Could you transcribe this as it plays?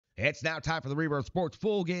It's now time for the Rebirth Sports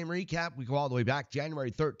full game recap. We go all the way back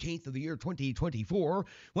January 13th of the year 2024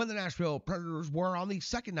 when the Nashville Predators were on the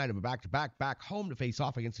second night of a back-to-back back home to face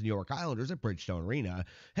off against the New York Islanders at Bridgestone Arena.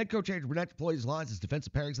 Head coach Andrew Burnett deployed his lines as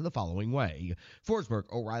defensive pairings in the following way: Forsberg,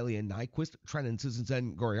 O'Reilly, and Nyquist, Trennan,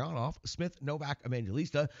 Susansen, Goryanov, Smith, Novak,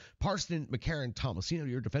 Evangelista, Parson, McCarron, Tomasino.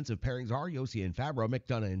 Your defensive pairings are Yossi and Fabro,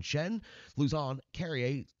 McDonough and Shen, Luzon,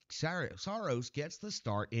 Carrier, Saros gets the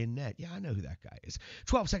start in net. Yeah, I know who that guy is.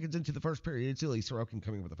 12 seconds into the first period, it's Ilya Sorokin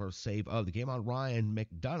coming with the first save of the game on Ryan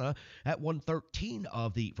McDonough at 1:13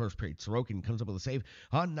 of the first period. Sorokin comes up with a save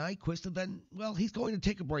on Nyquist, and then, well, he's going to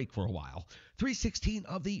take a break for a while. 3:16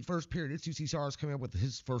 of the first period, it's UC Saros coming up with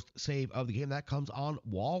his first save of the game. That comes on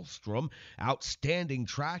Wahlstrom. Outstanding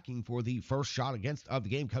tracking for the first shot against of the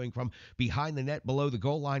game, coming from behind the net below the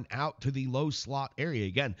goal line out to the low slot area.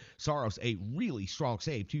 Again, Saros, a really strong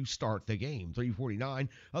save to start the game. 3:49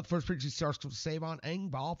 of the first period, UC Saros comes to save on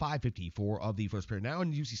Engvall. 5:54 of the first period now,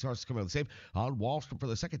 and UC Saros coming with a save on Wahlstrom for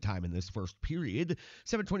the second time in this first period.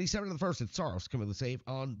 7:27 of the first, it's Saros coming with a save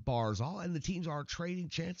on Barzal, and the teams are trading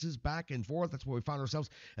chances back and forth. That's where we find ourselves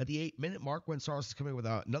at the 8-minute mark when Saros is coming with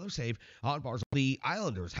another save on Barzal. The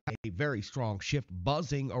Islanders have a very strong shift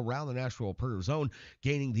buzzing around the Nashville Predator zone,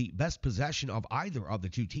 gaining the best possession of either of the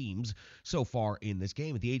two teams so far in this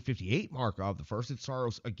game. At the 8:58 mark of the first, it's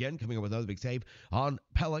Saros again coming up with another big save on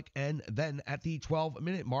Pelech, and then at the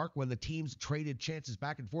 12-minute mark when the teams traded chances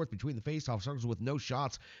back and forth between the faceoff circles with no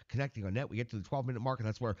shots connecting on net, we get to the 12-minute mark, and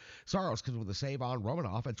that's where Saros comes with a save on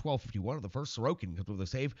Romanov. At 12:51 of the first, Sorokin comes with a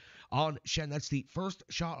save on Shen. That's the first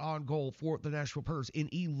shot on goal for the Nashville Predators in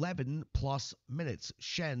 11-plus minutes.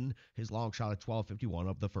 Shen, his long shot at 12:51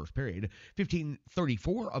 of the first period.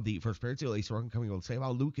 15:34 of the first period, Ilya Sorokin coming with a save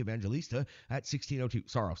on Luke Evangelista. At 16:02,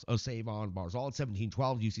 Saros a save on Barzal. At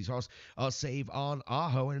 17:12, UC Saros a save on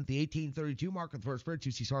Aho. And at the 18:32 mark of the first period,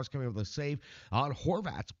 UC Saros coming with a save on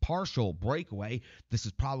Horvat's partial breakaway. This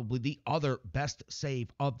is probably the other best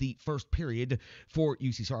save of the first period for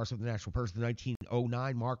UC Saros of the Nashville Predators. The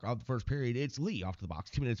 19:09 mark of the first period, it's Lee off to the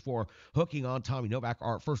box. 2 minutes for hooking on Tommy Novak,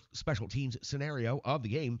 our first special teams scenario of the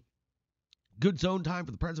game. Good zone time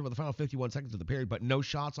for the Preds over the final 51 seconds of the period, but no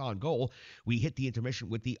shots on goal. We hit the intermission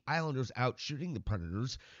with the Islanders out shooting the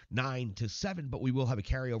Predators 9-7, but we will have a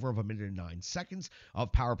carryover of 1 minute and 9 seconds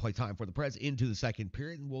of power play time for the Preds into the second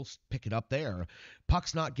period, and we'll pick it up there.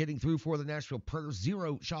 Puck's not getting through for the Nashville Predators.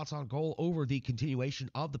 0 shots on goal over the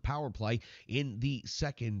continuation of the power play in the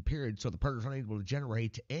second period, so the Predators aren't able to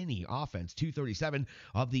generate any offense. 2:37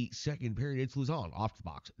 of the second period, it's Luzon off the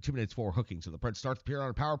box. 2 minutes for hooking, so the Preds start the period on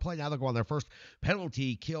a power play. Now they'll go on their first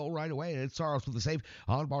penalty kill right away, and it's Saros with a save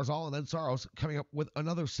on Barzal, and then Saros coming up with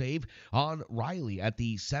another save on Riley at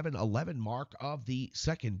the 7:11 mark of the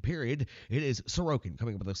second period. It is Sorokin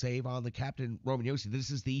coming up with a save on the captain, Roman Yossi. This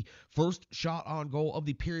is the first shot on goal of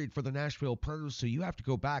the period for the Nashville Predators, so you have to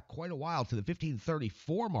go back quite a while to the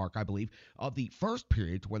 15:34 mark, I believe, of the first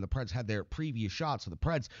period to when the Preds had their previous shot. So the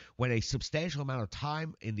Preds went a substantial amount of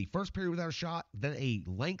time in the first period without a shot, then a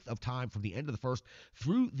length of time from the end of the first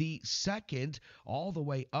through the second, all the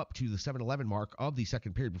way up to the 7:11 mark of the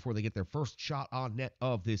second period before they get their first shot on net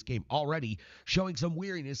of this game. Already showing some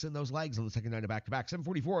weariness in those legs on the second night of back-to-back.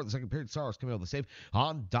 7:44 of the second period, Saros coming with a save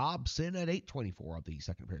on Dobson at 8:24 of the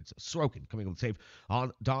second period. Sorokin coming with a save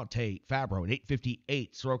on Dante Fabro. At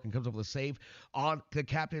 8:58, Sorokin comes up with a save on the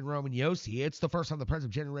captain, Roman Yossi. It's the first time the Preds have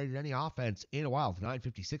generated any offense in a while. At the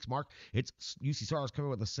 9:56 mark, it's UC Saros coming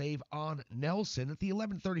with a save on Nelson. At the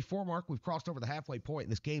 11:34 mark, we've crossed over the halfway point in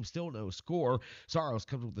this game. Still no score. Saros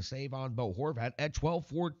comes with the save on Bo Horvat at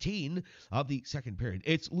 12:14 of the second period.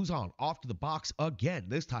 It's Luzon off to the box again.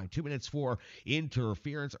 This time, 2 minutes for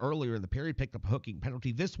interference earlier in the period. Picked up a hooking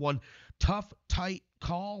penalty. This one, tough, tight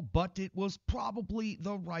call, but it was probably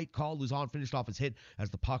the right call. Luzon finished off his hit as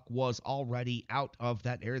the puck was already out of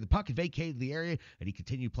that area. The puck had vacated the area, and he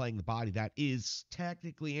continued playing the body. That is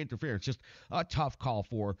technically interference. Just a tough call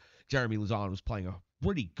for Jeremy Luzon, who was playing a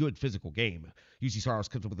pretty good physical game. UC Saros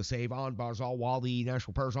comes up with a save on Barzal while the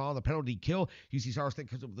Nashville Predators are on the penalty kill. UC Saros then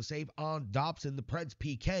comes up with a save on Dobson. The Preds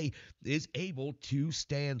PK is able to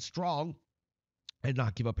stand strong and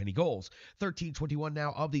not give up any goals. 13:21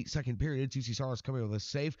 now of the second period. It's UC Saros coming with a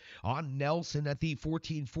save on Nelson at the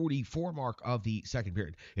 14:44 mark of the second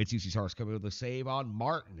period. It's UC Saros coming with a save on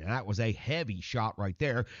Martin. That was a heavy shot right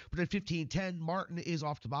there. But at 15:10, Martin is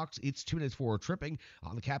off the box. It's 2 minutes for tripping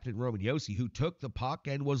on the captain, Roman Yossi, who took the puck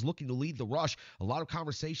and was looking to lead the rush. A lot of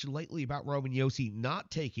conversation lately about Roman Yossi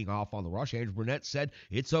not taking off on the rush. Andrew Burnett said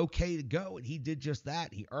it's okay to go, and he did just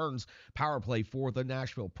that. He earns power play for the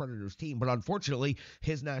Nashville Predators team. But unfortunately, clearly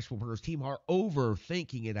his Nashville Predators team are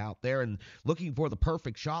overthinking it out there and looking for the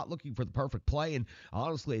perfect shot, looking for the perfect play. And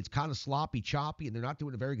honestly, it's kind of sloppy, choppy, and they're not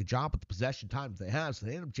doing a very good job with the possession times they have. So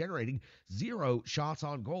they end up generating 0 shots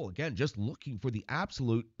on goal. Again, just looking for the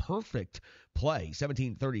absolute perfect play.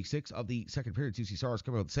 17:36 of the second period. UC Stars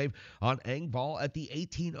coming with a save on Engvall at the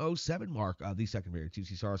 18:07 mark of the second period.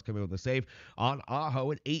 UC Stars coming with a save on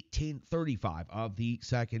Aho at 18:35 of the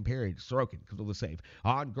second period. Sorokin comes with a save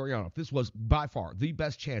on Gurianov. This was by far the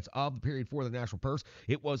best chance of the period for the Nashville Predators.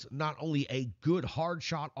 It was not only a good hard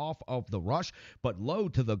shot off of the rush, but low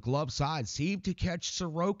to the glove side. Seemed to catch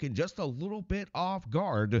Sorokin just a little bit off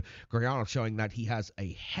guard. Gurianov showing that he has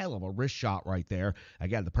a hell of a wrist shot right there.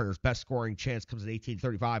 Again, the Predators' best scoring chance comes at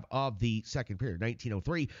 18:35 of the second period.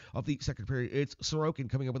 19:03 of the second period. It's Sorokin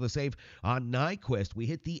coming up with a save on Nyquist. We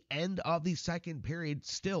hit the end of the second period.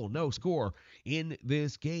 Still no score in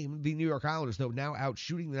this game. The New York Islanders, though, now out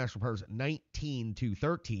shooting the Nashville Predators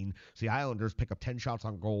 19-13. So the Islanders pick up 10 shots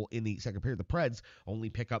on goal in the second period. The Preds only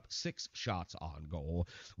pick up 6 shots on goal.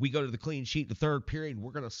 We go to the clean sheet in the third period.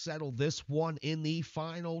 We're going to settle this one in the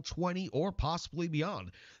final 20 or possibly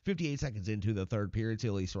beyond. 58 seconds into the third period.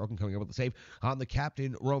 Ilya Sorokin coming up with the save on the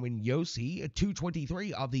captain, Roman Josi, at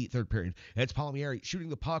 2:23 of the third period. It's Palmieri shooting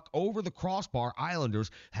the puck over the crossbar. Islanders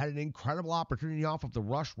had an incredible opportunity off of the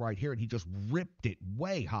rush right here, and he just ripped it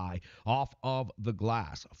way high off of the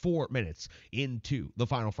glass. 4 minutes into the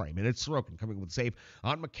final frame, and it's Sorokin coming with a save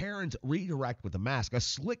on McCarron's redirect with the mask. A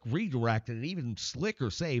slick redirect and an even slicker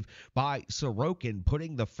save by Sorokin,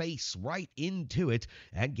 putting the face right into it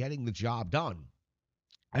and getting the job done.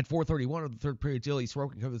 At 4:31 of the third period, Ilya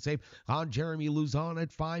Sorokin coming with a save on Jeremy Lauzon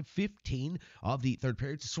at 5:15 of the third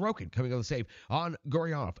period. Sorokin coming up with a save on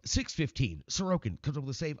Gurianov. 6:15, Sorokin comes up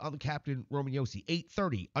with a save on the captain, Roman Josi.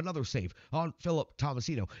 8:30, another save on Philip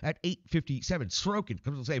Tomasino. At 8:57, Sorokin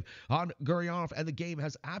comes with a save on Gurianov, and the game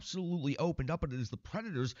has absolutely opened up, and it is the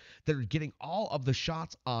Predators that are getting all of the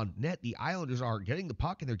shots on net. The Islanders are getting the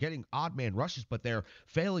puck, and they're getting odd man rushes, but they're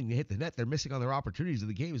failing to hit the net. They're missing on their opportunities, and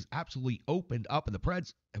the game is absolutely opened up, and the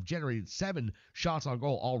Preds have generated 7 shots on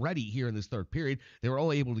goal already here in this third period. They were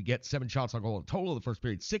only able to get 7 shots on goal in total in the first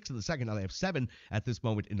period, 6 in the second. Now they have 7 at this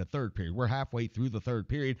moment in the third period. We're halfway through the third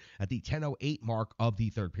period at the 10:08 mark of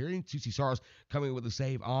the third period. UC Stars coming with a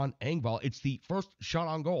save on Engvall. It's the first shot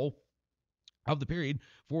on goal of the period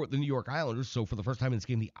for the New York Islanders. So for the first time in this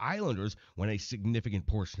game, the Islanders went a significant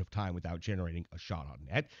portion of time without generating a shot on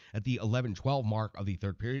net. At the 11:12 mark of the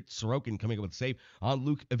third period, Sorokin coming up with a save on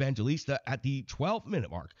Luke Evangelista at the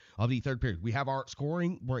 12-minute mark of the third period. We have our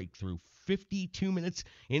scoring breakthrough 52 minutes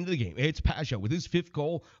into the game. It's Pasha with his 5th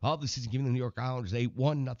goal of the season, giving the New York Islanders a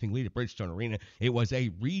 1-0 lead at Bridgestone Arena. It was a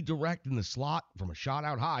redirect in the slot from a shot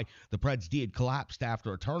out high. The Preds D had collapsed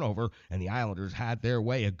after a turnover, and the Islanders had their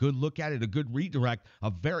way. A good look at it, a good redirect,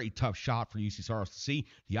 a very tough shot for UC Stars to see.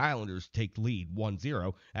 The Islanders take the lead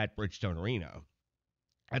 1-0 at Bridgestone Arena.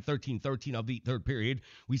 At 13:13 of the third period,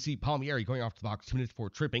 we see Palmieri going off to the box 2 minutes before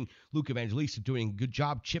tripping. Luke Evangelista doing a good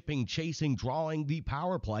job chipping, chasing, drawing the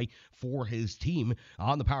power play for his team.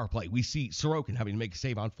 On the power play, we see Sorokin having to make a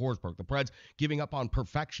save on Forsberg. The Preds giving up on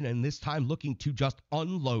perfection and this time looking to just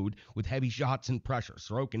unload with heavy shots and pressure.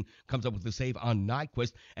 Sorokin comes up with the save on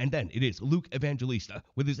Nyquist, and then it is Luke Evangelista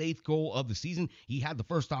with his 8th goal of the season. He had the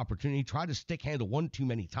first opportunity, tried to stick handle one too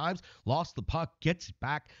many times, lost the puck, gets it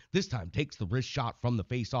back. This time takes the wrist shot from the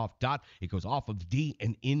face-off dot. It goes off of the D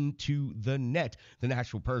and into the net. The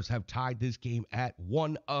Nashville Predators have tied this game at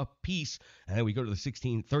 1 apiece. And then we go to the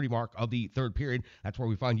 16:30 mark of the third period. That's where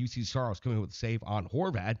we find UC Stars coming with a save on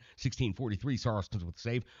Horvat. 16:43, Stars comes with a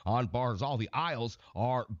save on Barzal. The Isles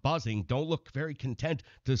are buzzing. Don't look very content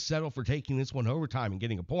to settle for taking this one overtime and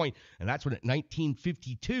getting a point. And that's when at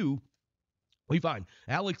 19:52, we find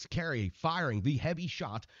Alex Carrier firing the heavy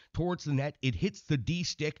shot towards the net. It hits the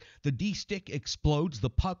D-stick. The D-stick explodes. The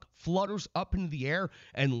puck flutters up into the air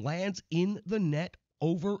and lands in the net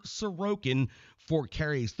over Sorokin for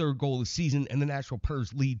Carrier's 3rd goal of the season, and the Nashville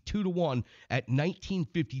Predators lead 2-1 at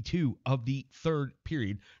 19:52 of the third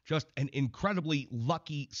period. Just an incredibly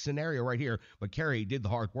lucky scenario right here, but Carrier did the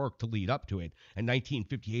hard work to lead up to it. At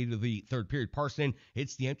 19:58 of the third period, Parson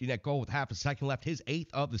hits the empty net goal with half a second left, his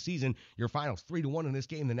 8th of the season. Your finals 3-1 in this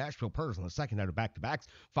game. The Nashville Predators on the second night of back-to-backs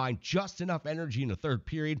find just enough energy in the third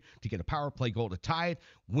period to get a power play goal to tie it,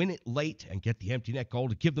 win it late, and get the empty net goal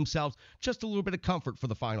to give themselves just a little bit of comfort for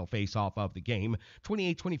the final face-off of the game. game.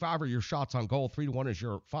 28-25 are your shots on goal. 3-1 is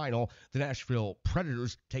your final. The Nashville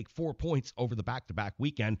Predators take 4 points over the back-to-back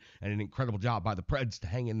weekend, and an incredible job by the Preds to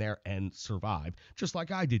hang in there and survive, just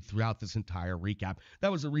like I did throughout this entire recap.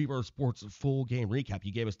 That was a Reverse Sports full game recap.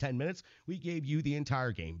 You gave us 10 minutes. We gave you the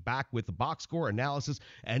entire game, back with the box score analysis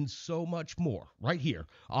and so much more right here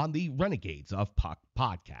on the Renegades of Puck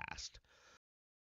podcast.